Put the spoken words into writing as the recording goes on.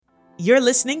You're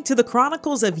listening to the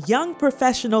chronicles of young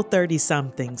professional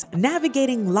 30-somethings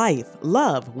navigating life,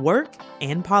 love, work,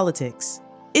 and politics.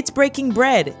 It's Breaking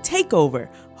Bread,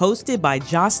 Takeover, hosted by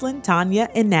Jocelyn, Tanya,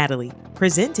 and Natalie,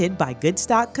 presented by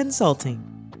Goodstock Consulting.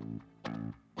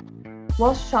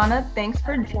 Well, Shauna, thanks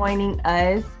for joining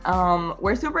us.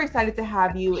 We're super excited to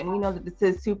have you, and we know that this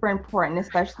is super important,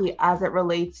 especially as it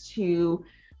relates to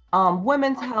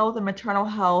women's health and maternal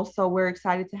health. So we're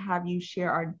excited to have you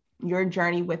share your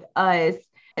journey with us.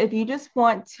 If you just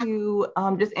want to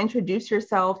just introduce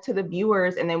yourself to the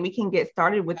viewers, and then we can get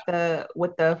started with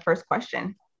the first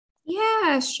question.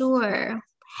 Yeah, sure.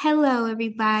 Hello,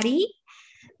 everybody.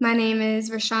 My name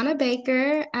is Roshauna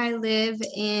Baker. I live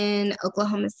in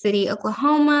Oklahoma City,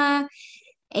 Oklahoma,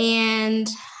 and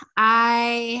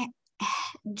I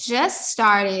just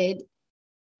started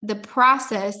the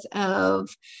process of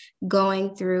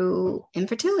going through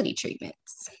infertility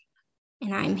treatments.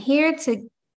 And I'm here to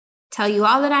tell you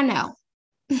all that I know.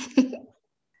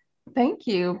 Thank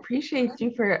you. Appreciate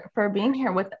you for being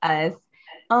here with us.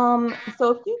 So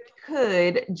if you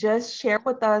could just share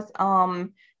with us, kind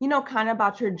of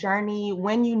about your journey,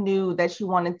 when you knew that you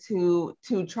wanted to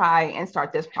try and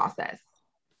start this process.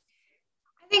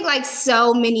 I think like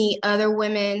so many other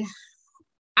women,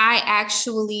 I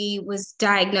actually was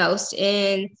diagnosed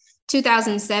in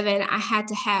 2007. I had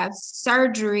to have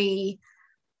surgery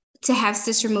to have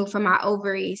cysts removed from my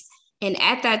ovaries. And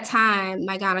at that time,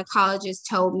 my gynecologist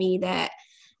told me that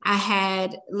I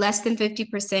had less than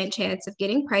 50% chance of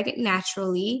getting pregnant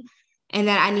naturally, and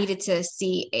that I needed to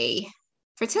see a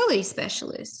fertility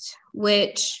specialist,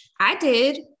 which I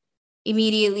did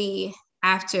immediately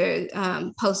after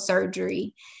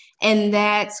post-surgery. And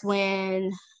that's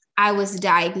when I was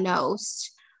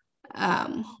diagnosed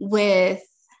with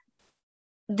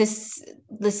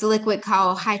this liquid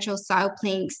called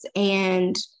hydrosalpinx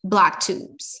and block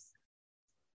tubes.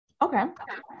 Okay.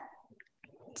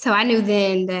 So I knew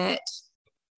then that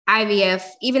IVF,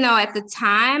 even though at the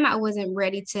time I wasn't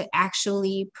ready to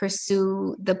actually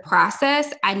pursue the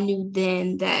process, I knew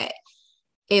then that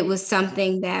it was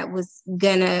something that was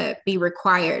gonna be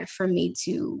required for me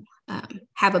to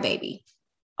have a baby.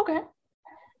 Okay.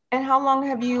 And how long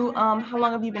have you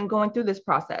been going through this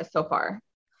process so far?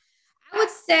 I would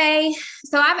say,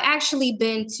 so I've actually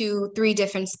been to 3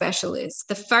 different specialists.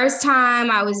 The first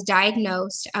time I was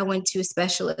diagnosed, I went to a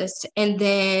specialist. And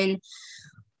then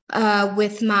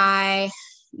with my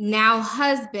now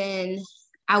husband,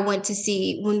 I went to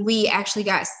see, when we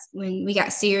got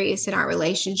serious in our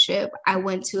relationship, I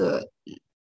went to a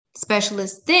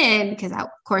specialist then because of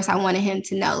course I wanted him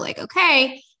to know, like,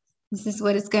 okay, this is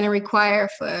what it's going to require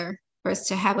for us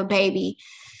to have a baby.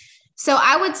 So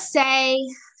I would say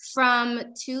from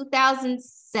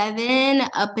 2007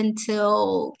 up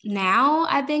until now,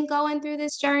 I've been going through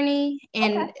this journey.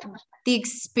 And okay. The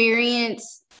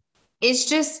experience is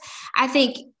just, I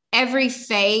think every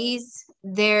phase,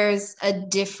 there's a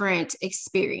different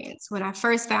experience. When I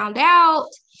first found out,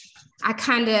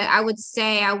 I would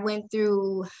say I went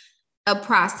through a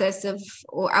process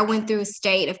I went through a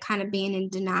state of kind of being in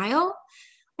denial.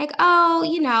 Like,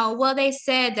 oh, well, they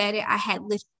said that I had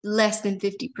less than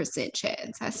 50%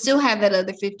 chance. I still have that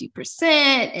other 50%.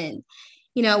 And,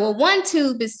 one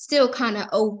tube is still kind of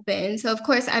open. So, of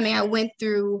course, I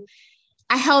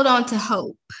held on to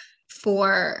hope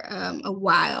for a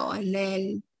while. And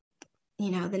then,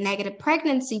 the negative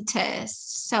pregnancy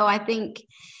test. So I think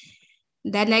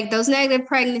that those negative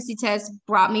pregnancy tests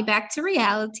brought me back to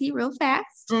reality real fast.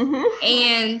 Mm-hmm.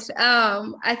 And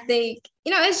I think,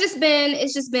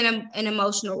 it's just been an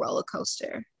emotional roller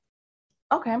coaster.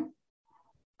 Okay.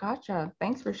 Gotcha.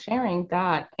 Thanks for sharing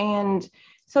that. And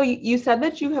so you said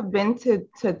that you have been to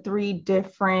 3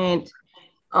 different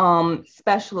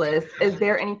specialists. Is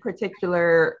there any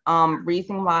particular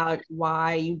reason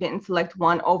why you didn't select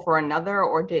one over another,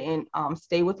 or didn't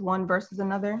stay with one versus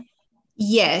another?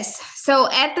 Yes.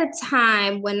 So at the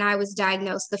time when I was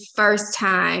diagnosed the first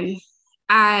time,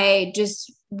 I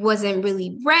just wasn't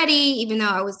really ready, even though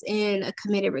I was in a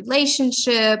committed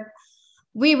relationship.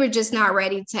 We were just not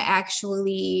ready to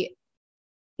actually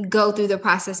go through the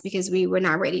process because we were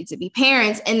not ready to be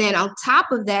parents. And then on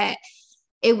top of that,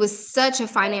 it was such a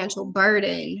financial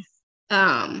burden.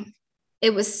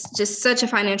 It was just such a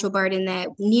financial burden that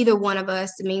neither one of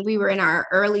us, we were in our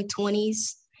early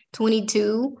 20s,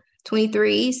 22,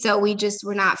 23. So we just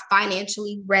were not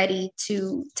financially ready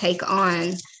to take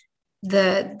on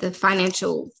the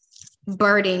financial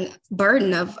burden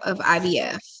of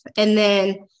IVF. And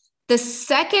then the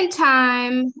second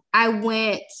time I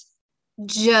went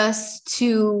just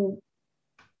to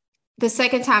the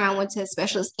second time I went to a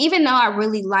specialist, even though I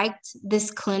really liked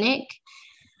this clinic,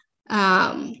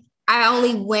 I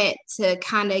only went to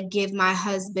kind of give my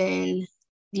husband,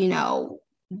 you know,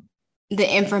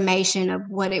 the information of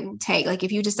what it would take. Like,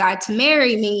 if you decide to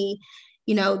marry me,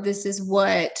 you know, this is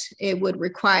what it would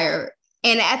require.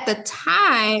 And at the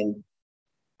time,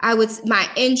 my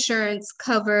insurance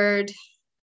covered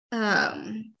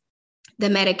the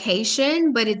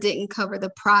medication, but it didn't cover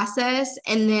the process.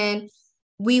 And then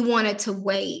we wanted to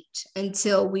wait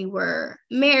until we were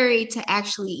married to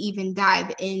actually even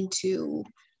dive into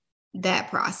that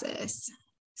process.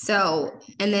 So,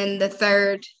 and then the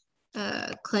third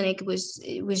clinic was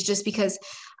just because,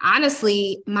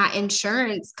 honestly, my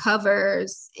insurance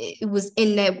it was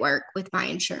in network with my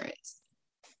insurance.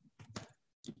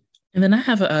 And then I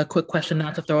have a quick question,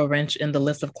 not to throw a wrench in the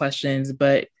list of questions,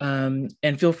 but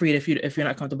and feel free if you're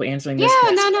not comfortable answering this.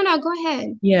 Yeah, no, go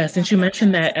ahead. Yeah, since you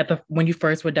mentioned that when you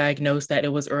first were diagnosed, that it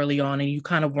was early on and you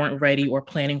kind of weren't ready or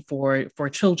planning for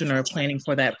children or planning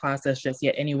for that process just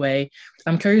yet anyway,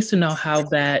 I'm curious to know how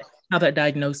that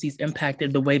diagnosis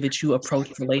impacted the way that you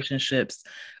approach relationships.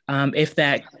 If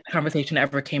that conversation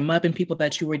ever came up in people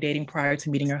that you were dating prior to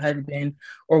meeting your husband,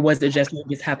 or was it just you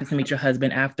just happened to meet your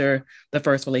husband after the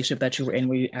first relationship that you were in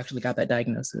where you actually got that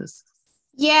diagnosis?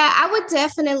 Yeah, I would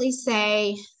definitely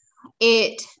say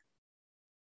it.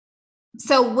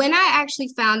 So when I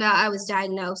actually found out I was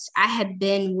diagnosed, I had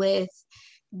been with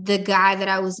the guy that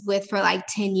I was with for like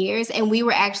 10 years, and we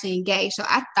were actually engaged. So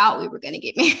I thought we were going to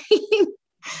get married.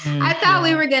 Mm-hmm. I thought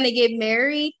we were going to get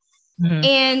married. Mm-hmm.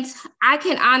 And I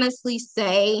can honestly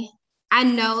say, I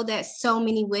know that so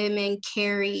many women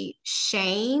carry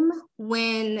shame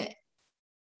when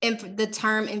the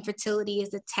term infertility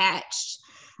is attached.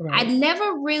 Right. I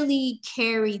never really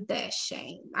carried that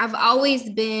shame. I've always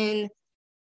been,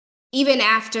 even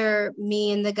after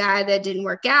me and the guy that didn't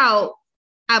work out,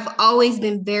 I've always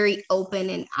been very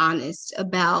open and honest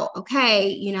about, okay,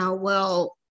 you know,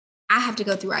 well, I have to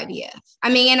go through IVF. I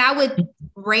mean, and I would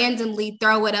randomly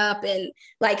throw it up in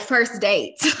like first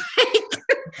dates,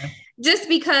 just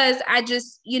because I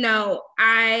just, you know,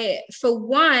 for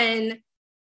one,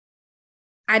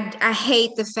 I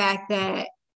hate the fact that,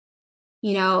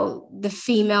 you know, the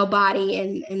female body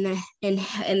and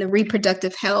the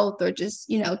reproductive health, or just,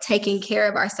 you know, taking care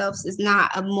of ourselves is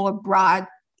not a more broad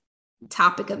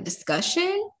topic of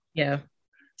discussion. Yeah.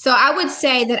 So I would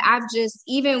say that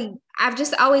I've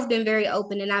just always been very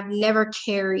open, and I've never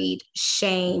carried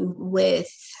shame with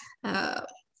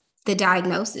the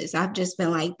diagnosis. I've just been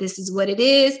like, this is what it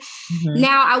is. Mm-hmm.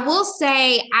 Now, I will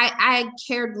say I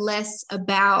cared less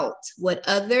about what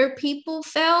other people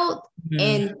felt, mm-hmm.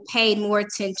 and paid more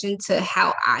attention to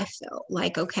how I felt.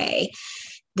 Like, okay,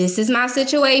 this is my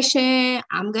situation.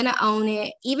 I'm going to own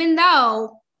it. Even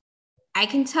though I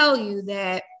can tell you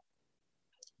that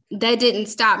didn't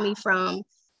stop me from,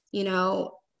 you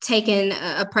know, taking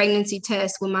a pregnancy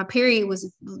test when my period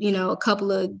was, you know, a couple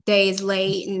of days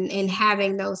late, and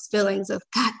having those feelings of,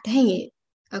 God dang it.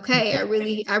 Okay, I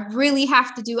really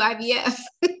have to do IVF.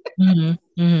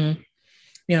 Mm-hmm. Mm-hmm.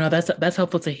 You know, that's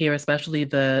helpful to hear, especially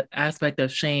the aspect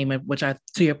of shame, which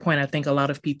to your point, I think a lot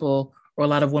of people, or a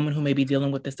lot of women who may be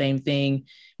dealing with the same thing,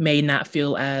 may not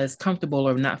feel as comfortable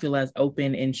or not feel as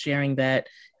open in sharing that.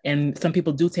 And some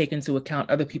people do take into account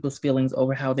other people's feelings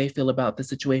over how they feel about the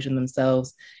situation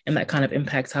themselves, and that kind of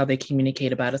impacts how they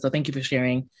communicate about it. So thank you for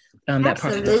sharing that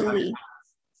part. Absolutely.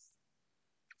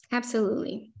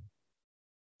 Absolutely.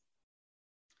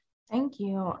 Thank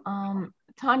you.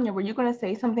 Tanya, were you going to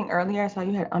say something earlier? I saw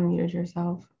you had unmuted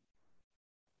yourself.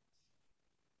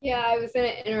 Yeah, I was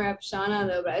going to interrupt Shauna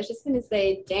though, but I was just going to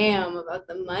say, damn, about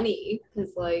the money.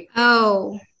 Because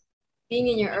being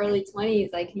in your early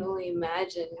 20s, I can only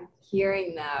imagine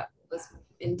hearing that was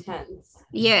intense.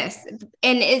 Yes.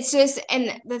 And it's just,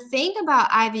 and the thing about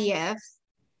IVF,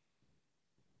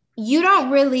 you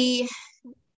don't really,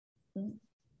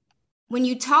 when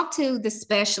you talk to the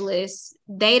specialists,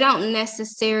 they don't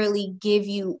necessarily give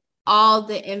you all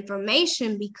the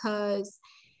information, because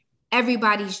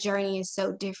everybody's journey is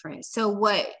so different. So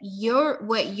what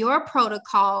your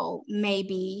protocol may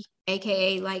be,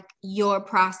 AKA like your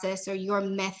process or your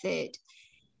method,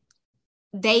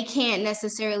 they can't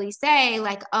necessarily say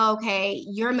like, okay,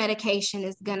 your medication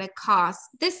is going to cost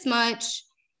this much,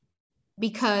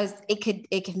 because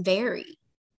it can vary.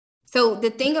 So the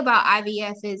thing about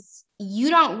IVF is you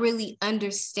don't really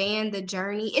understand the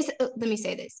journey. Let me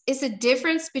say this. It's a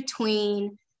difference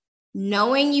between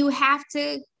knowing you have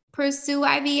to pursue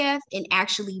IVF and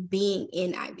actually being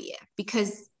in IVF,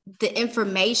 because the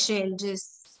information,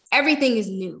 just everything is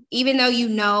new. Even though you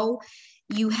know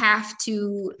you have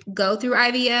to go through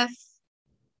IVF,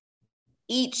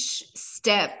 each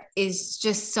step is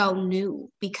just so new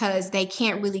because they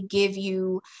can't really give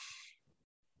you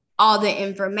all the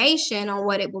information on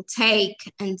what it will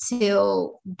take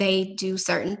until they do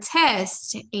certain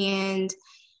tests. And,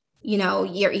 you know,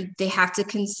 they have to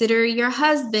consider your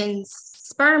husband's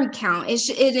sperm count.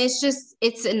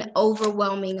 It's an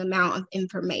overwhelming amount of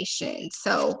information.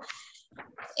 So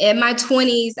in my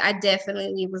 20s, I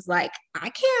definitely was like, I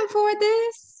can't afford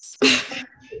this.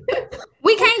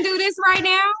 We can't do this right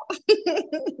now.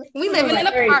 We live in an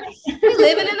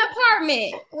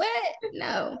apartment. What?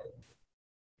 No.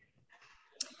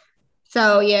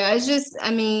 So yeah, it's just,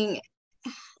 I mean,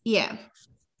 yeah.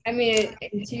 I mean,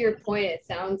 to your point, it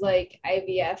sounds like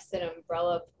IVF's an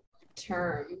umbrella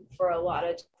term for a lot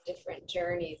of different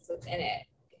journeys within it.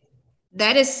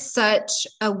 That is such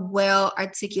a well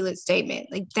articulate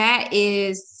statement. Like that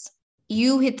is,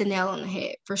 you hit the nail on the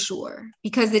head for sure,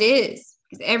 because it is.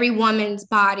 Because every woman's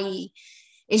body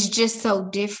is just so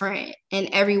different, and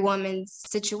every woman's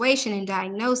situation and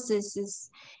diagnosis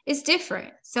is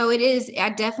different. So it is, I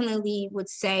definitely would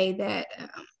say that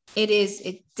it's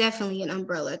definitely an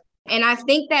umbrella. And I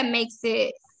think that makes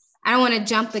it, I don't want to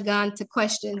jump the gun to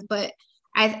questions, but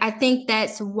I think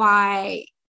that's why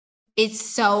it's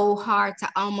so hard to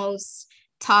almost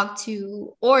talk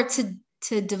to or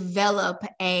to develop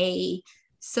a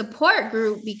support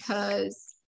group, because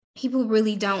people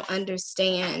really don't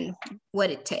understand what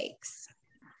it takes.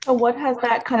 So what has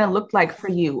that kind of looked like for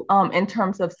you in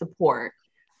terms of support,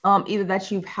 either that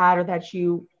you've had or that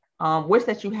you wish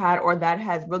that you had, or that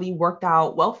has really worked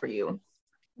out well for you?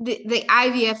 The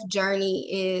IVF journey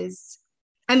is,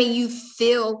 I mean, you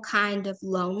feel kind of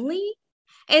lonely,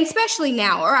 and especially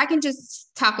now, or I can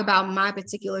just talk about my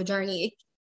particular journey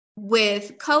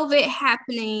with COVID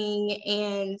happening.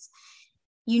 And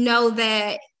you know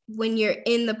that when you're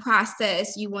in the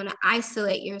process, you want to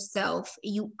isolate yourself.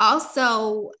 You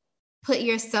also put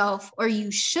yourself, or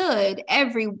you should,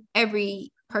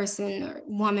 every person or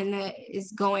woman that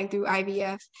is going through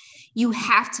IVF, you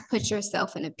have to put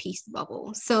yourself in a peace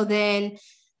bubble. So then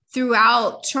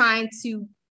throughout trying to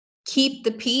keep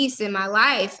the peace in my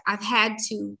life, I've had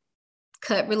to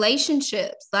cut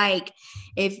relationships. Like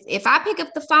if I pick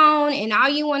up the phone and all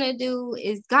you want to do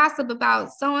is gossip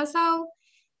about so-and-so,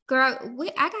 girl,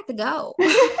 I got to go.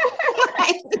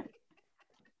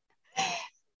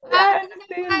 I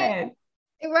understand that.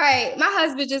 Right. My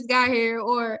husband just got here,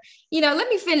 or, let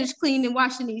me finish cleaning and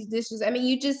washing these dishes. I mean,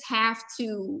 you just have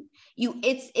to,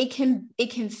 it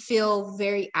can feel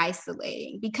very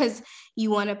isolating, because you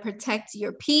want to protect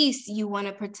your peace. You want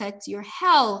to protect your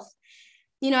health.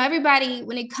 Everybody,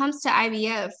 when it comes to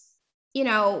IVF,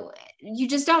 you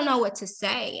just don't know what to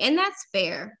say. And that's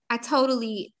fair. I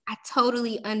totally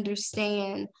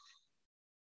understand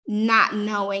not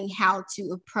knowing how to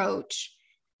approach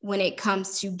when it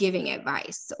comes to giving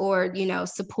advice or,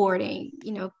 supporting.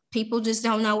 People just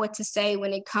don't know what to say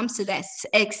when it comes to that,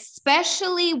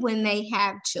 especially when they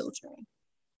have children,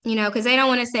 because they don't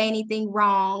want to say anything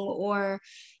wrong, or,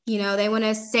 they want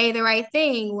to say the right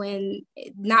thing when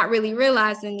not really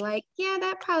realizing, like, yeah,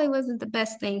 that probably wasn't the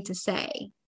best thing to say.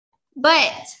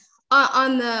 But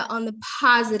on the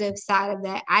positive side of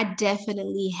that, I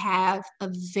definitely have a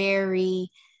very,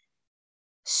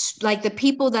 like, the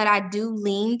people that I do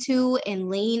lean to and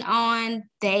lean on,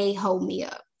 they hold me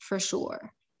up for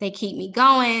sure. They keep me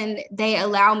going. They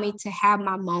allow me to have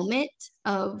my moment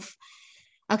of,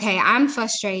 okay, I'm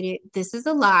frustrated. This is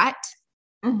a lot.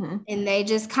 Mm-hmm. And they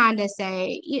just kind of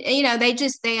say,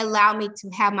 they allow me to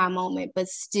have my moment, but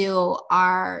still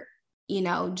are,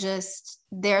 just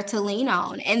there to lean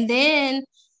on. And then,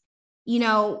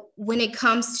 when it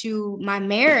comes to my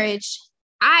marriage,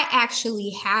 I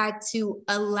actually had to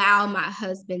allow my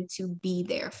husband to be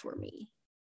there for me,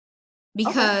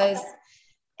 because,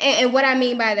 and what I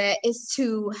mean by that is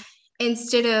to,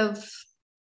 instead of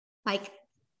like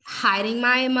hiding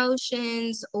my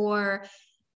emotions or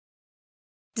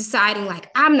deciding like,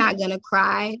 I'm not going to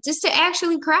cry, just to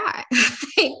actually cry,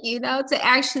 to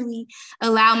actually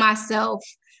allow myself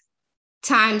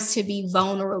times to be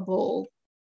vulnerable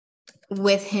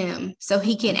with him, so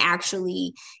he can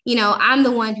actually, I'm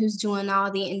the one who's doing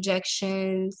all the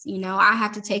injections, I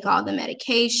have to take all the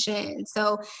medication.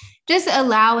 So just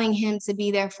allowing him to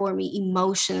be there for me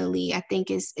emotionally, I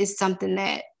think is something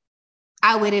that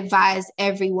I would advise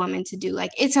every woman to do.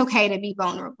 Like, it's okay to be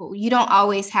vulnerable. You don't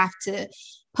always have to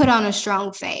put on a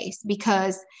strong face,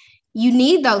 because you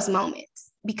need those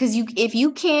moments, because if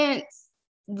you can't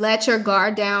let your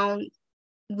guard down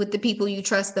with the people you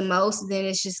trust the most, then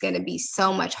it's just going to be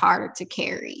so much harder to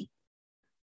carry.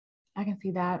 I can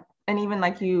see that. And even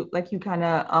like you kind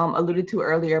of alluded to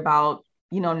earlier about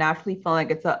naturally feeling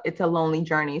like it's a lonely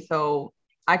journey. So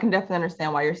I can definitely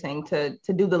understand why you're saying to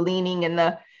do the leaning and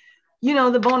the,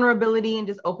 the vulnerability and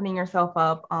just opening yourself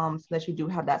up, so that you do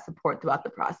have that support throughout the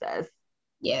process.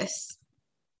 Yes.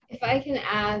 If I can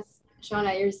ask,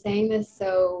 Shauna, you're saying this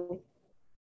so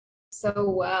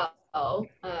well.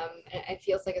 And it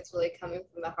feels like it's really coming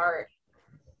from the heart.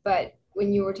 But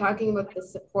when you were talking about the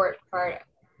support part,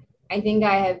 I think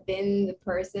I have been the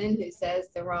person who says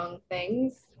the wrong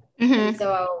things. Mm-hmm. And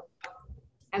so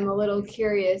I'm a little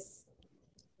curious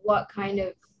what kind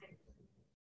of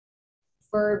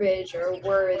verbiage or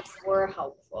words were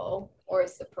helpful or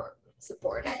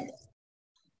supportive.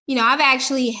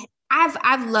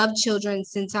 I've loved children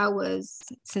since I was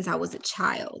a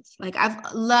child. Like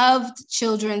I've loved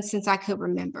children since I could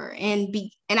remember, and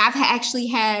I've actually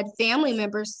had family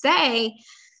members say,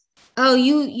 "Oh,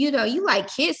 you like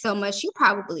kids so much, you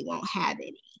probably won't have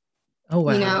any." Oh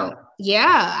wow.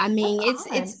 Yeah. I mean,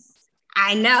 it's.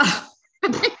 I know,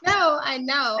 I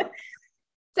know.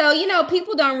 So,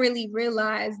 people don't really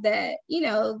realize that,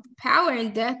 power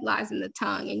and death lies in the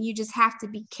tongue, and you just have to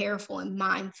be careful and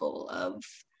mindful of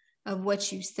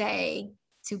what you say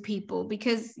to people,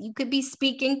 because you could be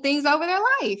speaking things over their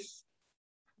life.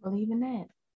 Believe in that.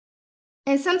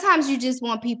 And sometimes you just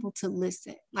want people to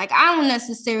listen. Like, I don't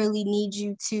necessarily need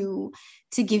you to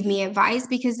give me advice,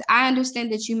 because I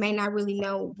understand that you may not really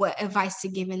know what advice to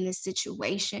give in this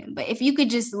situation. But if you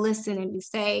could just listen and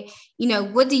say,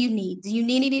 what do you need? Do you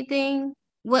need anything?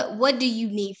 What do you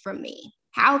need from me?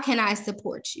 How can I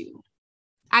support you?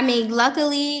 I mean,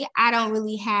 luckily, I don't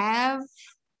really have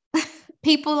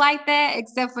people like that,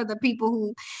 except for the people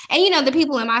who, and the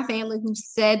people in my family who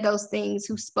said those things,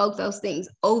 who spoke those things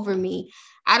over me.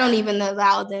 I don't even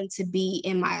allow them to be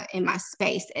in my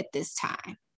space at this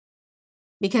time,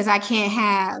 because I can't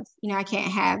have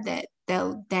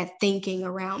that thinking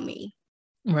around me.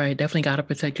 Right. Definitely got to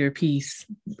protect your peace.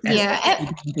 Yeah. And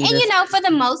for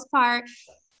the most part,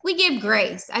 we give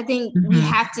grace. I think we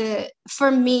have to,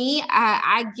 for me,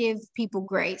 I give people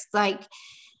grace. Like,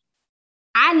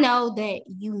 I know that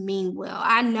you mean well.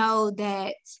 I know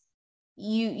that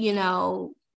you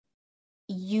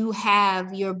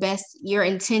have your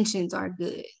intentions are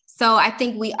good. So I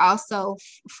think we also,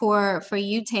 for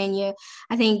you, Tanya,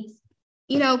 I think,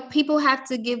 people have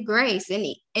to give grace. And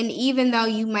even though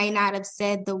you may not have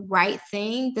said the right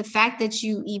thing, the fact that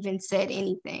you even said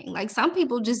anything, like some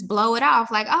people just blow it off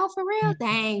like, oh, for real?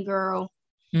 Dang, girl.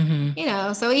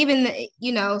 Mm-hmm. So even,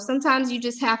 sometimes you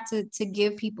just have to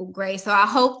give people grace. So I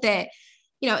hope that,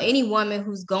 any woman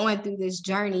who's going through this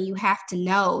journey, you have to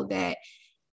know that,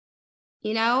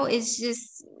 it's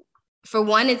just, for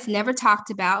one, it's never talked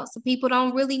about. So people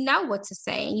don't really know what to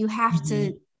say. And you have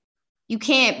to, you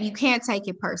can't take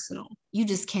it personal. You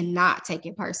just cannot take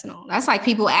it personal. That's like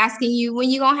people asking you when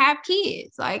you're going to have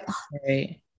kids. Like,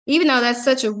 right. Even though that's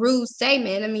such a rude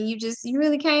statement, I mean, you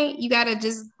really can't. You got to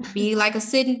just be like a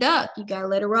sitting duck. You got to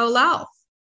let it roll off.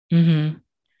 Mm-hmm.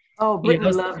 Oh,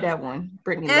 Brittany loved that one.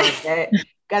 Brittany loved that.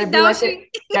 Gotta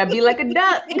be like a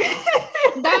duck.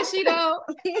 Don't she though?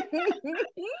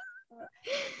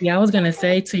 Yeah, I was gonna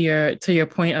say to your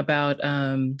point about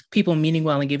people meaning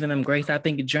well and giving them grace. I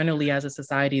think generally as a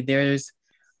society, there's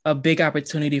a big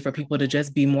opportunity for people to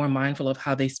just be more mindful of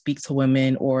how they speak to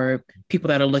women or people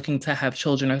that are looking to have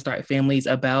children or start families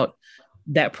about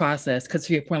that process. Because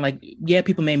to your point, like, yeah,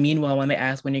 people may mean well when they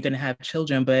ask when you're going to have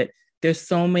children, but there's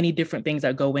so many different things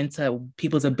that go into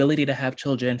people's ability to have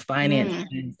children: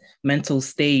 finances, mental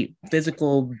state,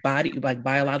 physical body, like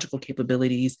biological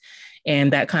capabilities.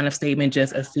 And that kind of statement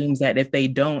just assumes that if they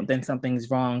don't, then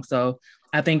something's wrong. So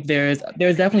I think there's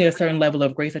definitely a certain level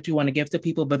of grace that you want to give to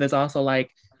people, but there's also, like,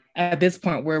 at this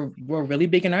point, we're really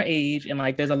big in our age, and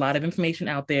like there's a lot of information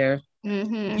out there.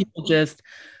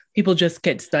 People just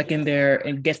get stuck in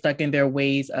their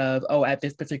ways of, oh, at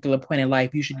this particular point in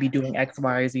life, you should be doing X,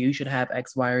 Y, or Z. You should have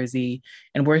X, Y, or Z.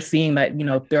 And we're seeing that,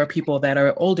 there are people that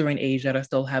are older in age that are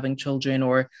still having children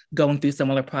or going through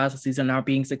similar processes and are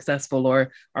being successful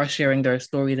or are sharing their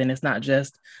stories. And it's not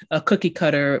just a cookie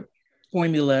cutter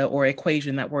formula or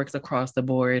equation that works across the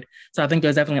board. So I think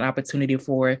there's definitely an opportunity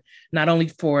for not only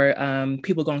for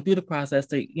people going through the process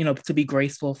to be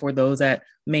graceful for those that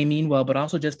may mean well, but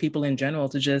also just people in general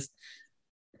to just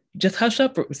hush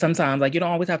up sometimes. Like, you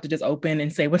don't always have to just open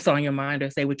and say what's on your mind or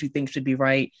say what you think should be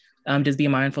right. Just be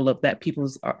mindful of that people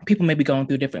may be going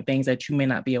through different things that you may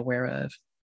not be aware of.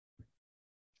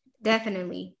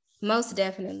 Definitely. Most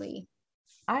definitely.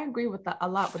 I agree with a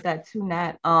lot with that too,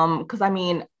 Nat. Because I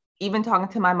mean, even talking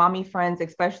to my mommy friends,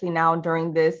 especially now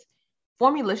during this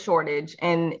formula shortage,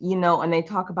 and and they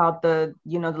talk about the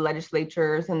the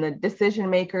legislatures and the decision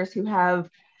makers who have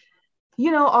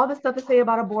all the stuff to say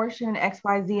about abortion,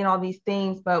 XYZ, and all these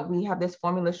things, but we have this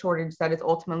formula shortage that is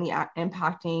ultimately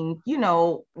impacting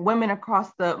women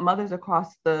mothers across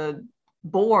the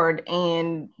board,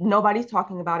 and nobody's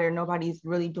talking about it, or nobody's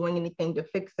really doing anything to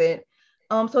fix it.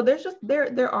 So there's just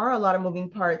there are a lot of moving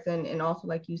parts, and also,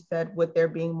 like you said, with there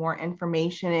being more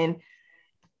information and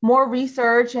more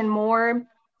research and more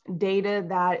data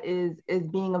that is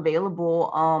being available,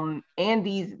 and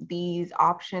these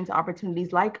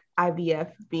opportunities like IVF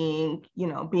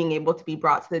being able to be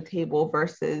brought to the table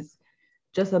versus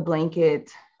just a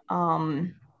blanket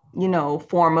form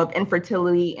of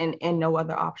infertility and no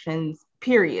other options,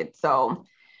 period. So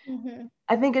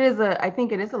I think it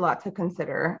is a lot to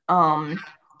consider.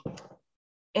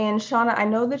 And Shauna, I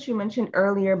know that you mentioned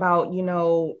earlier about,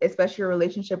 especially your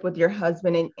relationship with your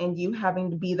husband, and you having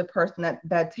to be the person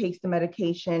that takes the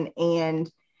medication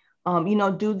and,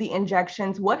 do the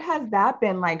injections. What has that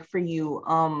been like for you,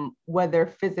 whether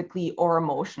physically or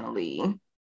emotionally?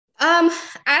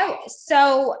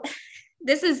 So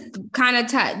this is kind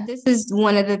of this is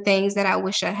one of the things that I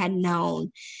wish I had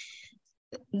known.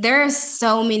 There are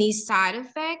so many side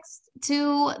effects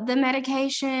to the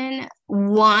medication.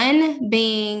 One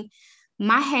being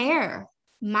my hair.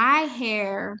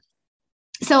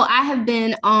 So I have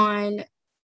been on,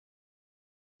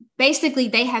 basically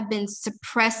they have been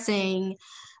suppressing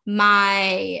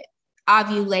my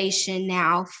ovulation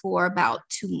now for about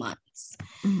 2 months.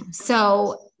 Mm-hmm.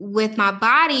 So with my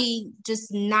body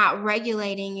just not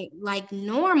regulating like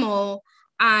normal,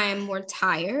 I'm more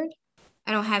tired.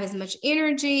 I don't have as much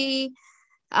energy.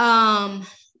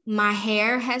 My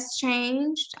hair has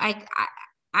changed. I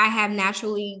have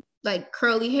naturally like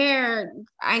curly hair.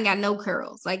 I ain't got no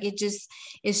curls. Like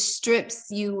it strips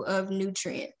you of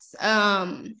nutrients.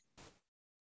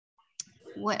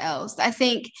 What else? I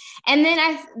think, and then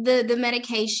the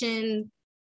medication,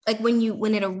 like when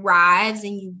it arrives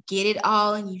and you get it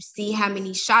all and you see how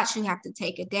many shots you have to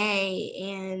take a day,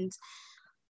 and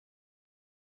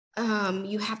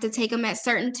you have to take them at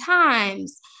certain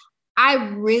times. I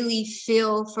really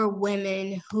feel for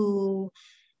women who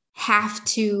have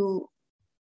to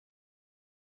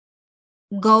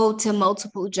go to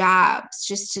multiple jobs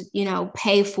just to,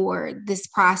 pay for this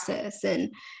process.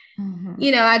 And,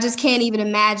 I just can't even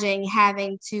imagine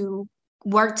having to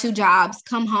work 2 jobs,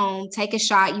 come home, take a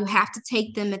shot. You have to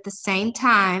take them at the same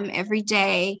time every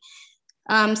day.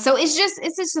 So it's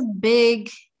just a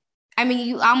big, I mean,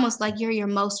 you almost like you're your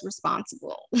most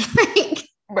responsible.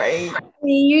 Right. I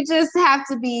mean, you just have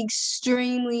to be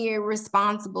extremely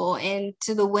responsible. And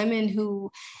to the women who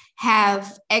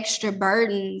have extra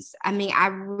burdens, I mean,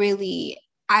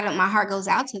 my heart goes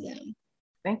out to them.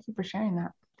 Thank you for sharing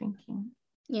that. Thank you.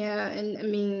 Yeah. And I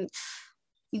mean,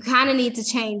 you kind of need to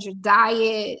change your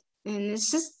diet. And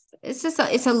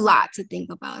it's a lot to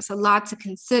think about. It's a lot to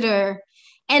consider.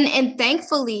 And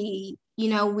thankfully,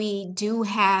 we do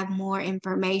have more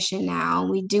information now.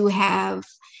 We do have,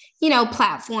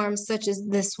 platforms such as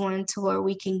this one to where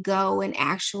we can go and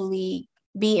actually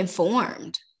be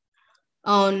informed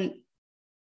on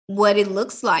what it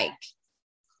looks like.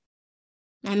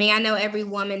 I mean, I know every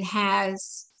woman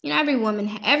has, every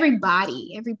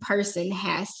person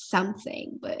has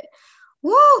something, but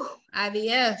woo,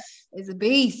 IVF is a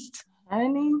beast.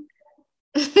 Honey.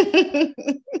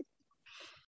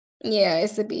 Yeah,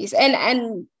 it's a beast.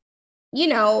 And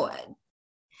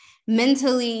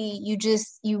mentally,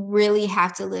 you really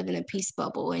have to live in a peace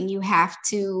bubble, and you have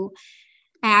to,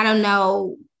 I don't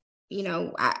know,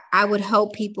 I would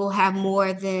hope people have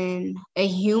more than a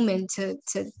human to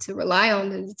rely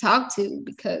on and to talk to,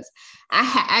 because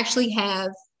I actually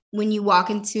have, when you walk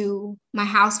into my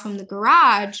house from the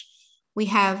garage, we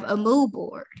have a mood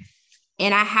board,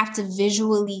 and I have to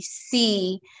visually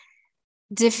see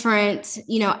different,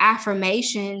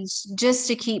 affirmations just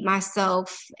to keep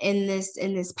myself in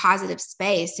this positive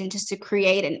space, and just to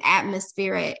create an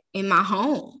atmosphere in my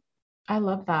home. I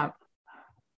love that.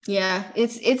 Yeah,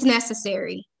 it's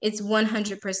necessary. It's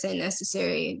 100%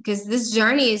 necessary, because this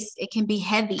journey it can be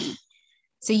heavy.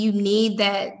 So you need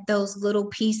those little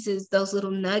pieces, those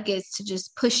little nuggets to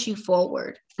just push you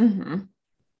forward. Mm-hmm.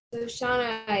 So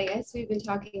Shauna, I guess we've been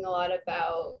talking a lot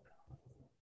about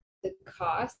the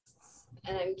costs,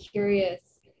 and I'm curious,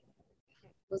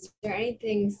 was there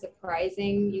anything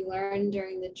surprising you learned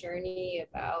during the journey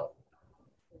about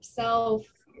yourself,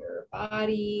 your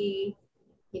body,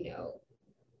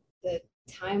 the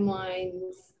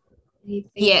timelines?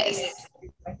 Anything? Yes.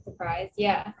 Surprise?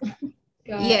 Yeah.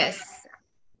 Yes.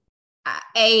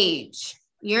 Age.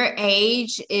 your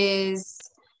age is,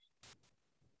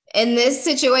 in this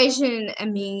situation, I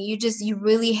mean, you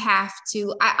really have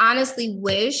to, I honestly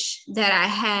wish that I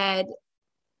had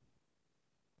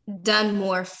done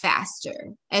more faster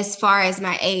as far as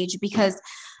my age, because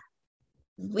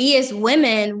we as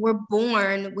women were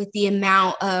born with the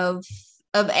amount of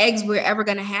eggs we're ever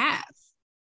going to have.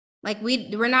 Like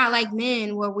we're not like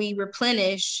men where we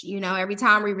replenish, every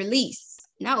time we release.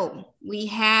 No, we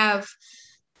have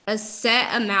a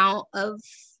set amount of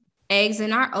eggs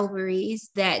in our ovaries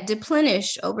that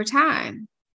deplenish over time.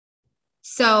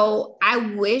 So I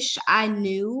wish I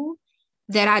knew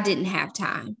that I didn't have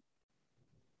time,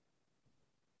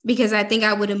 because I think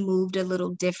I would have moved a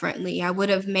little differently. I would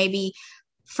have maybe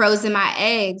frozen my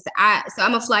eggs. So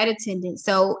I'm a flight attendant.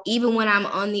 So even when I'm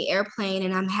on the airplane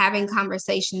and I'm having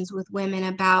conversations with women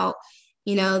about,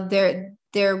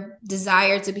 their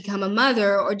desire to become a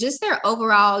mother, or just their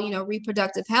overall,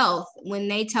 reproductive health, when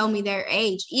they tell me their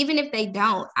age, even if they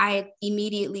don't, I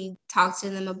immediately talk to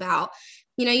them about,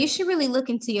 you should really look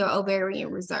into your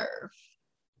ovarian reserve.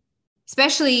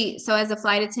 Especially, so as a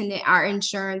flight attendant, our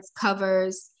insurance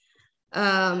covers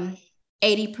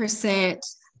 80%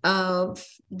 of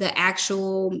the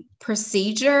actual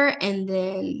procedure, and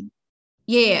then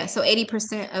so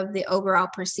 80% of the overall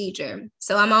procedure.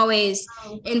 So I'm always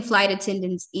in flight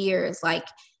attendants' ears, like,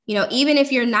 even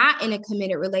if you're not in a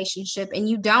committed relationship and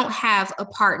you don't have a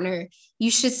partner, you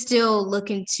should still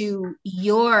look into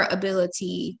your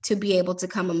ability to be able to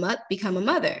become a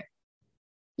mother.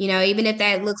 Even if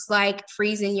that looks like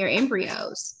freezing your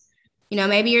embryos.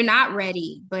 Maybe you're not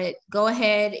ready, but go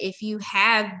ahead. If you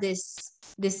have this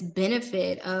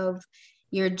benefit of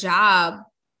your job,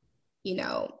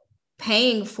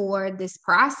 paying for this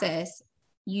process,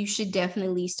 you should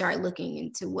definitely start looking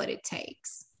into what it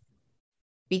takes.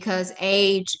 Because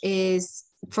age is,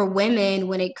 for women,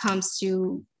 when it comes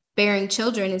to bearing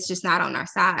children, it's just not on our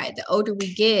side. The older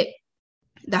we get,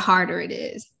 the harder it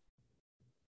is.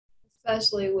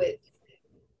 Especially with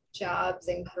jobs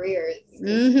and careers.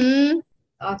 Mm-hmm.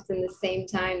 Often the same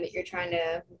time that you're trying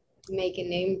to make a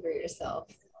name for yourself.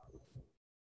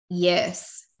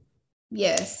 Yes.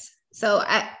 So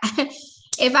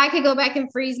if I could go back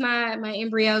and freeze my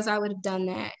embryos, I would have done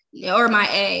that, or my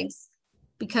eggs,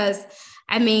 because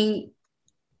I mean,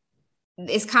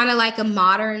 it's kind of like a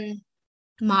modern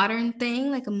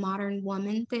thing, like a modern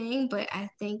woman thing, but I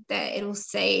think that it'll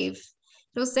save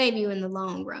you in the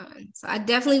long run. So I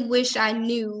definitely wish I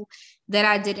knew that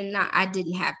I didn't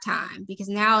have time, because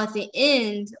now at the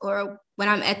end, or when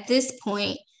I'm at this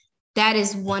point, that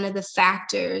is one of the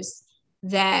factors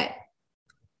that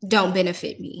don't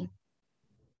benefit me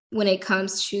when it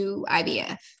comes to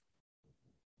IVF.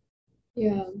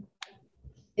 Yeah.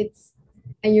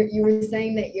 And you were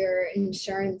saying that your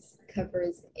insurance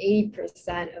covers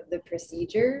 80% of the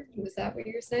procedure. Was that what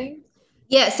you're saying?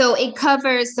 Yeah, so it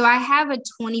covers, so I have a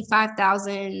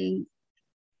 $25,000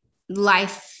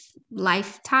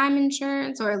 lifetime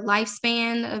insurance, or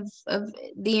lifespan of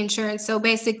the insurance. So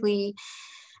basically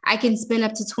I can spend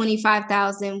up to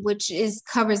 $25,000, which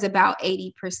covers about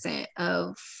 80%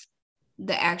 of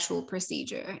the actual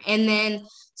procedure. And then,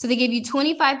 so they give you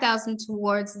 $25,000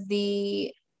 towards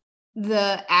the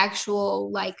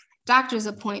actual, like, doctor's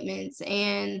appointments,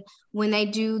 and when they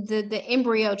do the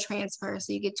embryo transfer,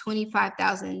 so you get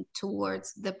 $25,000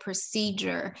 towards the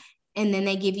procedure, and then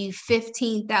they give you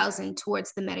 $15,000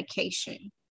 towards the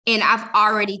medication. And I've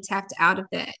already tapped out of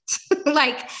that.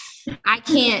 Like, I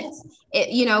can't,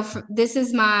 this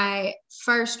is my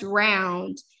first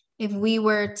round. If we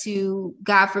were to,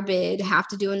 God forbid, have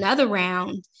to do another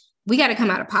round, we got to come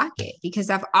out of pocket,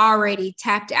 because I've already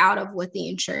tapped out of what the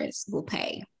insurance will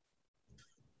pay.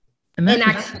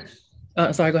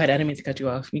 Sorry, go ahead. I didn't mean to cut you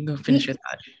off. You can go finish your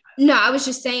thought. No, I was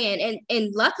just saying,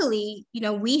 and luckily,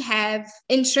 we have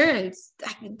insurance.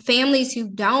 Families who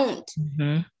don't,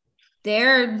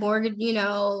 they're mortgage,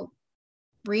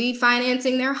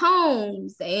 refinancing their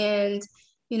homes and,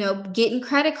 getting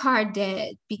credit card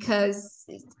debt, because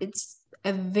it's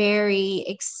a very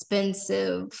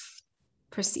expensive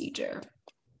procedure.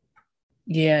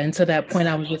 Yeah, and to that point,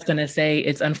 I was just going to say,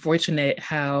 it's unfortunate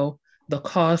how the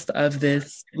cost of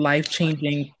this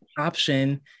life-changing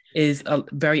option is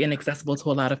very inaccessible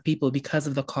to a lot of people because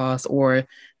of the cost, or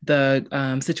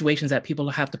the situations that people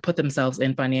have to put themselves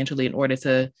in financially in order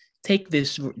to take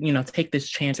this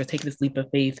chance, or take this leap of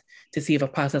faith to see if a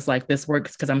process like this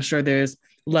works. Because I'm sure there's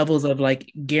levels of,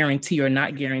 like, guarantee or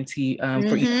not guarantee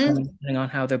for each one, depending on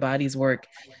how their bodies work.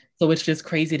 So it's just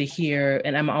crazy to hear.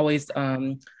 And I'm always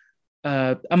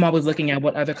looking at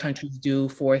what other countries do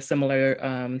for similar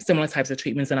types of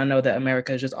treatments. And I know that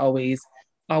America is just always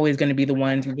always going to be the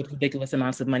ones with ridiculous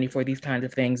amounts of money for these kinds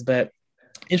of things. But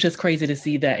it's just crazy to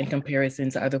see that in comparison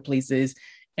to other places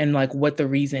and like what the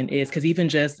reason is. Because even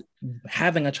just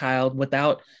having a child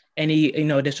without any,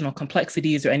 additional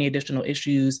complexities or any additional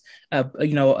issues,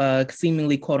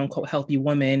 seemingly quote unquote healthy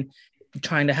woman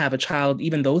trying to have a child,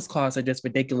 even those costs are just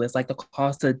ridiculous. Like the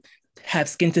cost to have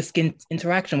skin to skin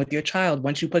interaction with your child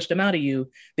once you push them out of you,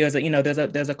 there's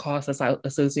a cost that's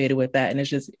associated with that. And it's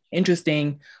just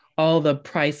interesting, all the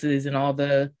prices and all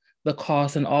the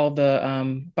costs and all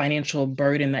the financial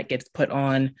burden that gets put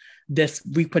on this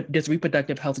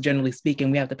reproductive health. Generally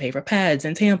speaking, we have to pay for pads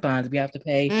and tampons. We have to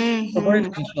pay for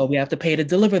birth control. We have to pay to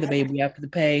deliver the baby. We have to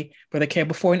pay for the care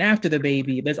before and after the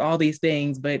baby. There's all these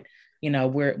things, but we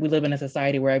live in a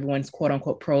society where everyone's quote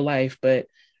unquote pro-life, but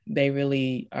they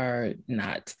really are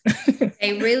not.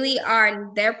 They really are.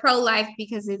 They're pro-life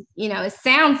because it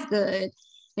sounds good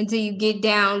until you get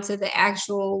down to the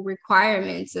actual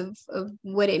requirements of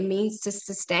what it means to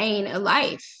sustain a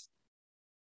life.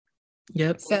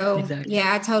 Yep. So exactly.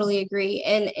 Yeah, I totally agree.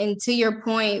 And to your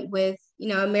point with,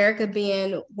 America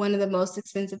being one of the most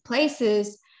expensive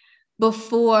places,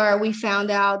 before we found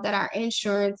out that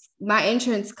my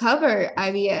insurance covered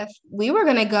IVF, we were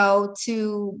going to go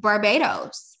to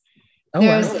Barbados.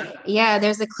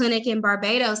 There's a clinic in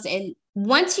Barbados. And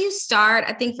once you start,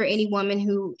 I think for any woman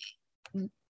who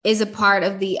is a part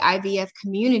of the IVF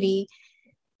community,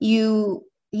 you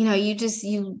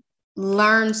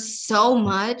learn so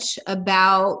much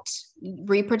about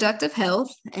reproductive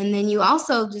health. And then you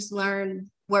also just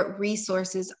learn what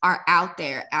resources are out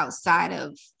there outside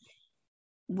of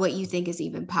what you think is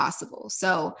even possible.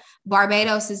 So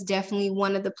Barbados is definitely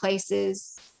one of the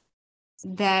places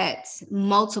that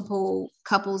multiple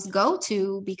couples go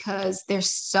to because they're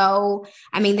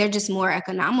just more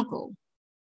economical.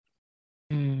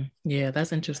 Yeah,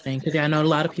 that's interesting. Because I know a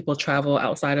lot of people travel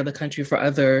outside of the country for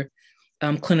other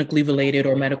clinically related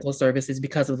or medical services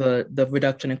because of the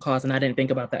reduction in cost. And I didn't think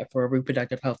about that for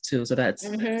reproductive health too. So that's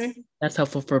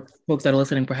helpful for folks that are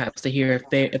listening, perhaps, to hear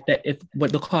if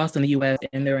what the cost in the US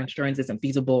and their insurance isn't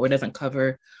feasible or doesn't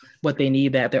cover what they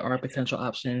need, that there are potential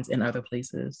options in other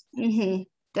places.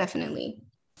 Definitely.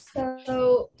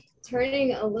 So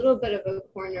turning a little bit of a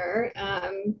corner,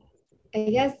 I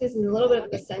guess this is a little bit of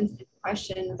a sensitive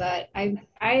question, but I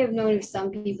have known of some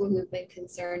people who've been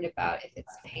concerned about if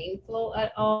it's painful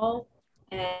at all.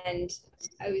 And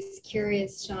I was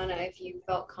curious, Shauna, if you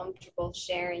felt comfortable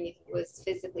sharing if it was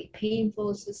physically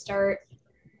painful to start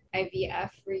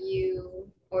IVF for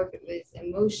you, or if it was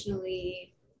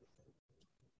emotionally.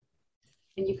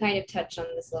 And you kind of touched on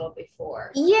this a little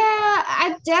before. Yeah,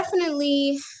 I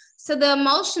definitely. So the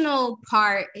emotional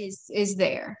part is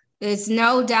there. There's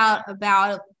no doubt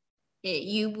about it.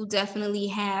 You will definitely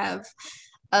have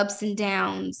ups and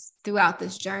downs throughout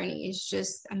this journey. It's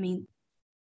just,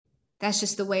 that's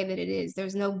just the way that it is.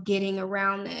 There's no getting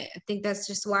around it. I think that's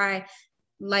just why,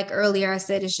 like earlier I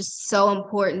said, it's just so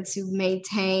important to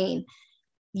maintain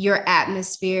your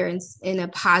atmosphere in a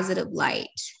positive light.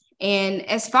 And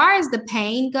as far as the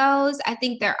pain goes, I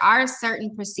think there are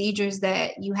certain procedures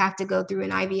that you have to go through in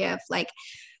IVF, like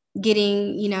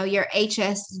getting, your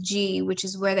HSG, which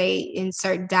is where they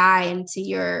insert dye into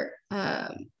your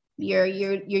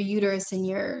uterus and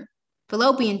your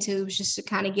fallopian tubes, just to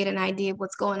kind of get an idea of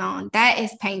what's going on. That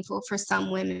is painful for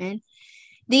some women.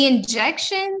 The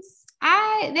injections,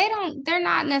 they're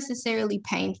not necessarily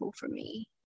painful for me.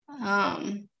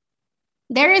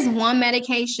 There is one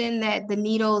medication that the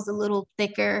needle is a little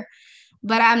thicker,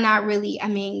 but I'm not really,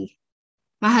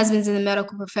 my husband's in the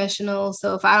medical professional,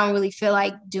 so if I don't really feel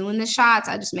like doing the shots,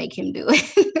 I just make him do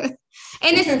it.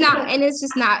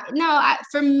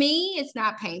 For me, it's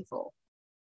not painful.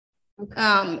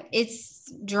 Okay.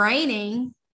 It's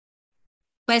draining,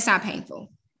 but it's not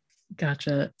painful.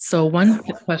 Gotcha. So one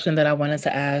question that I wanted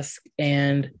to ask,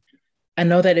 and I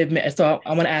know that I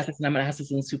want to ask this, and I'm going to ask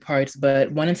this in two parts,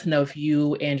 but wanted to know if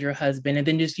you and your husband, and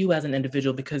then just you as an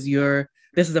individual, because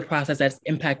this is a process that's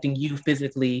impacting you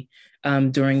physically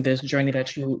during this journey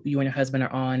that you and your husband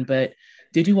are on. But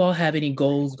did you all have any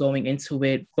goals going into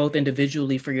it, both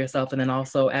individually for yourself and then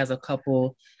also as a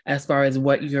couple, as far as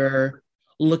what you're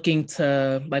looking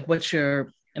to, like what's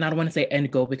your, and I don't want to say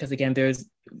end goal, because again, there's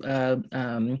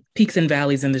peaks and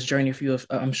valleys in this journey for you,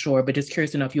 I'm sure, but just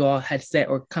curious to know if you all had set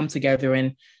or come together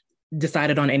and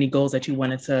decided on any goals that you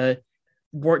wanted to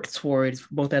work towards,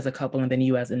 both as a couple and then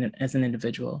you as an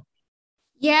individual.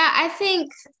 Yeah, I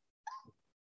think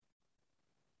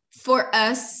for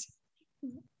us,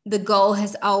 the goal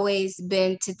has always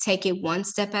been to take it one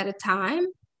step at a time.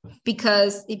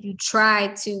 because if you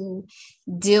try to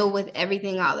deal with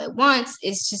everything all at once,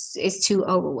 it's too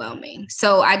overwhelming.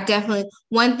 So I definitely,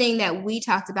 one thing that we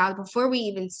talked about before we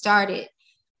even started,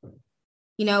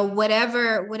 you know,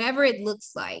 whatever it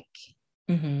looks like,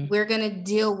 we're going to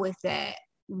deal with that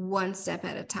one step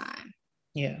at a time.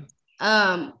 Yeah.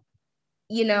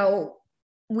 You know,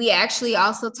 we actually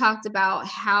also talked about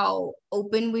how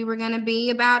open we were going to be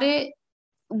about it,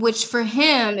 which for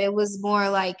him, it was more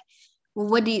like, well,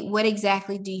 what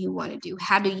exactly do you want to do?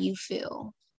 How do you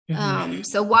feel?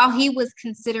 So while he was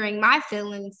considering my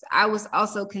feelings, I was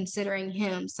also considering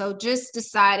him. So just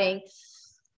deciding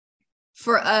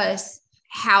for us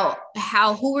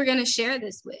who we're going to share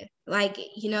this with. Like,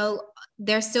 you know,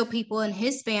 there's still people in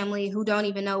his family who don't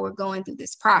even know we're going through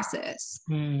this process,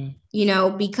 you know,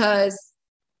 because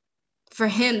for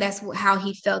him, that's how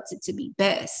he felt it to be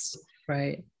best.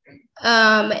 Right.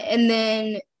 And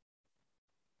then,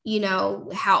 you know,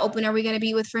 how open are we going to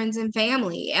be with friends and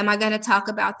family? Am I going to talk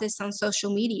about this on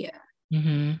social media?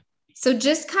 So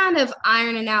just kind of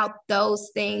ironing out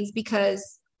those things,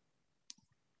 because,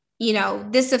 you know,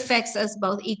 this affects us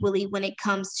both equally when it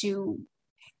comes to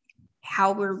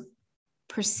how we're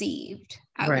perceived,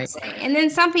 I would say. And then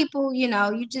some people, you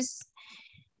know,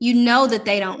 you know that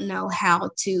they don't know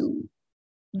how to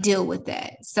deal with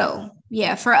that. So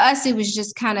yeah, for us, it was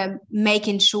just kind of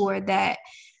making sure that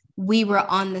we were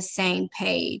on the same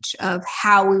page of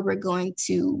how we were going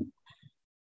to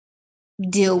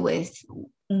deal with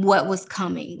what was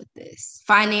coming with this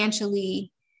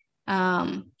financially,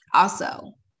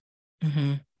 also.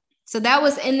 So that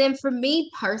was, and then for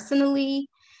me personally,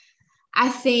 I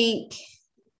think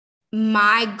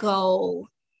my goal,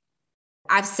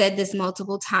 I've said this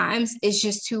multiple times, is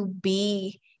just to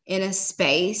be in a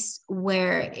space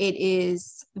where it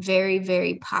is very,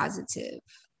 very positive.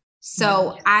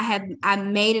 So I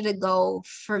made it a goal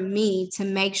for me to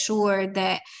make sure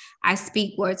that I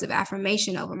speak words of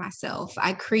affirmation over myself.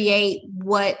 I create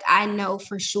what I know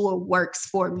for sure works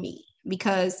for me,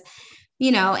 because,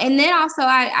 you know, and then also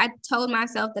I told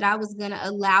myself that I was going to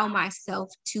allow myself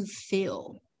to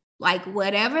feel like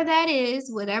whatever that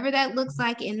is, whatever that looks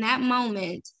like in that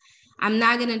moment. I'm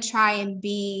not going to try and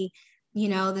be, you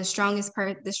know, the strongest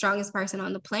person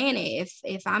on the planet.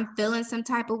 If I'm feeling some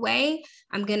type of way,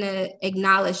 I'm going to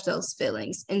acknowledge those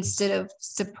feelings instead of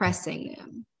suppressing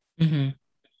them.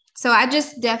 So I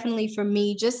just definitely, for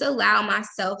me, just allow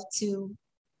myself to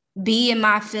be in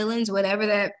my feelings, whatever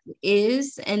that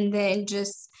is, and then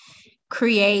just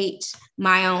create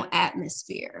my own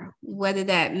atmosphere, whether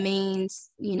that means,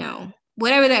 you know,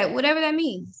 whatever that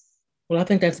means. Well, I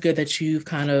think that's good that you've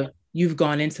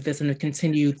gone into this and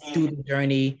continued through the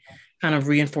journey, kind of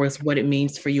reinforce what it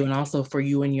means for you, and also for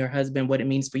you and your husband, what it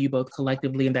means for you both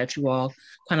collectively, and that you all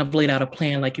kind of laid out a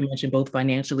plan, like you mentioned, both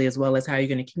financially as well as how you're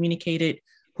going to communicate it,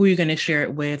 who you're going to share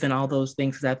it with, and all those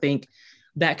things. Because I think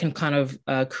that can kind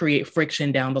of create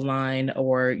friction down the line,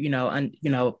 or, I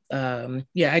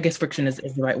guess friction is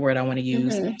the right word I want to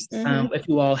use. If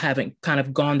you all haven't kind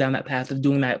of gone down that path of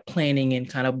doing that planning and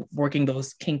kind of working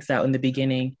those kinks out in the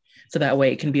beginning, so that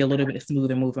way it can be a little bit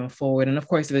smoother moving forward. And of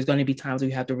course, there's going to be times where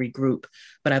you have to regroup,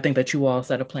 but I think that you all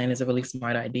set a plan is a really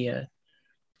smart idea.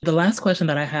 The last question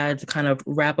that I had to kind of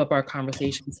wrap up our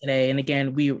conversation today, and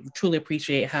again, we truly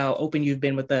appreciate how open you've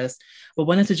been with us, but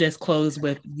wanted to just close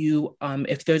with you.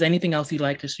 If there's anything else you'd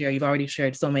like to share, you've already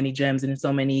shared so many gems and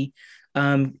so many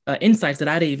insights that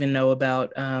I didn't even know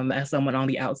about, as someone on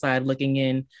the outside looking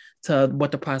in to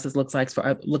what the process looks like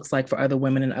for other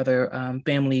women and other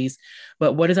families.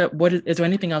 But is there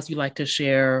anything else you'd like to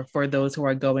share for those who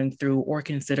are going through or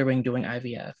considering doing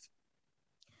IVF?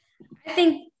 I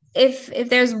think if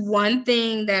there's one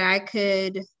thing that I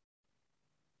could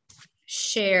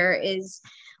share, is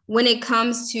when it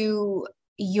comes to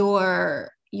your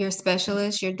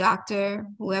specialist, your doctor,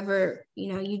 whoever,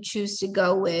 you know, you choose to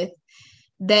go with,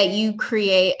 that you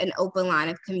create an open line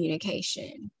of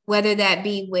communication, whether that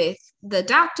be with the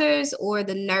doctors or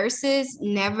the nurses.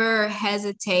 Never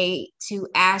hesitate to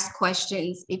ask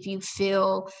questions if you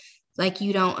feel like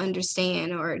you don't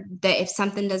understand, or that if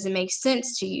something doesn't make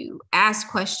sense to you, ask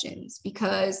questions,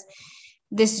 because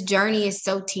this journey is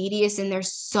so tedious and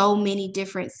there's so many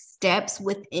different steps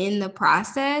within the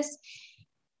process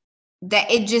that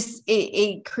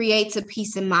it creates a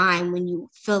peace of mind when you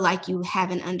feel like you have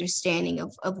an understanding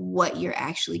of what you're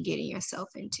actually getting yourself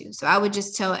into. So I would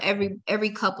just tell every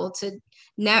couple to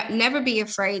never be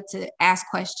afraid to ask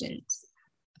questions.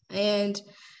 And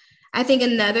I think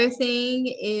another thing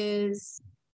is,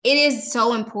 it is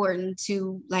so important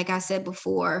to, like I said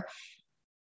before,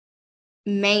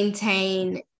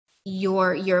 maintain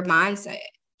your mindset,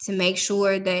 to make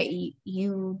sure that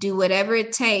you do whatever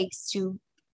it takes to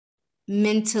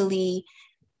mentally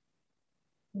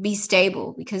be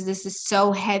stable, because this is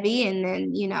so heavy. And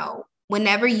then,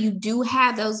 whenever you do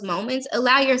have those moments,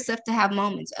 allow yourself to have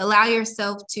moments, allow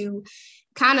yourself to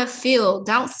kind of feel.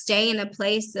 Don't stay in a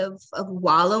place of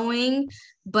wallowing,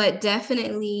 but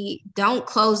definitely don't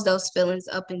close those feelings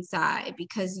up inside,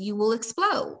 because you will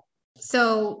explode.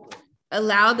 So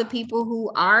allow the people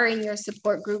who are in your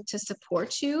support group to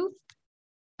support you.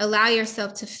 Allow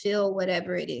yourself to feel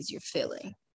whatever it is you're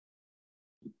feeling.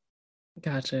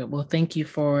 Gotcha. Well, thank you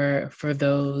for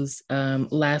those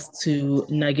last two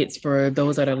nuggets for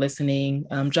those that are listening.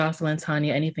 Jocelyn,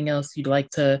 Tanya, anything else you'd like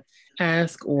to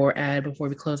ask or add before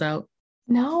we close out?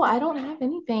 No, I don't have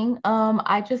anything.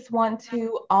 I just want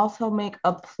to also make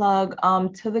a plug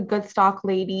to the Good Stock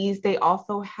ladies. They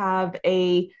also have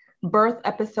a birth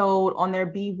episode on their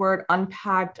B Word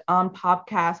Unpacked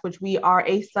podcast, which we are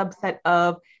a subset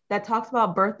of, that talks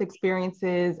about birth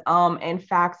experiences and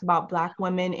facts about Black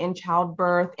women in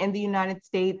childbirth in the United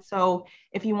States. So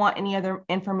if you want any other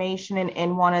information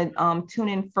and want to tune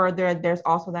in further, there's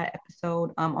also that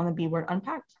episode on the B Word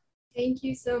Unpacked. Thank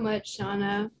you so much,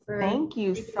 Shauna. Thank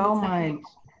you so much.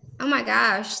 Oh my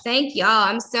gosh, thank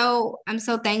y'all. I'm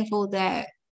so thankful that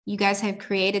you guys have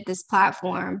created this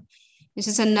platform. It's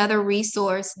just another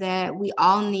resource that we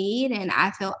all need, and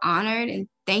I feel honored. And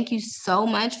thank you so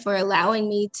much for allowing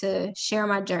me to share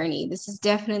my journey. This is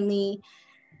definitely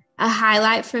a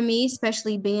highlight for me,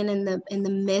 especially being in the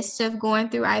midst of going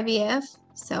through IVF.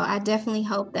 So I definitely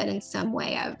hope that in some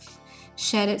way I've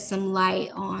shedded some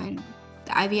light on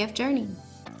the IVF journey.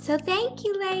 So thank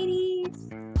you, ladies.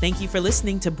 Thank you for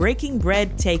listening to Breaking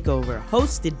Bread Takeover,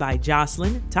 hosted by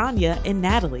Jocelyn, Tanya, and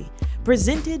Natalie,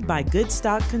 presented by Good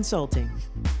Stock Consulting.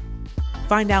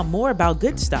 Find out more about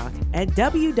Good Stock at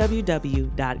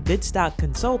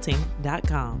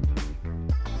www.goodstockconsulting.com.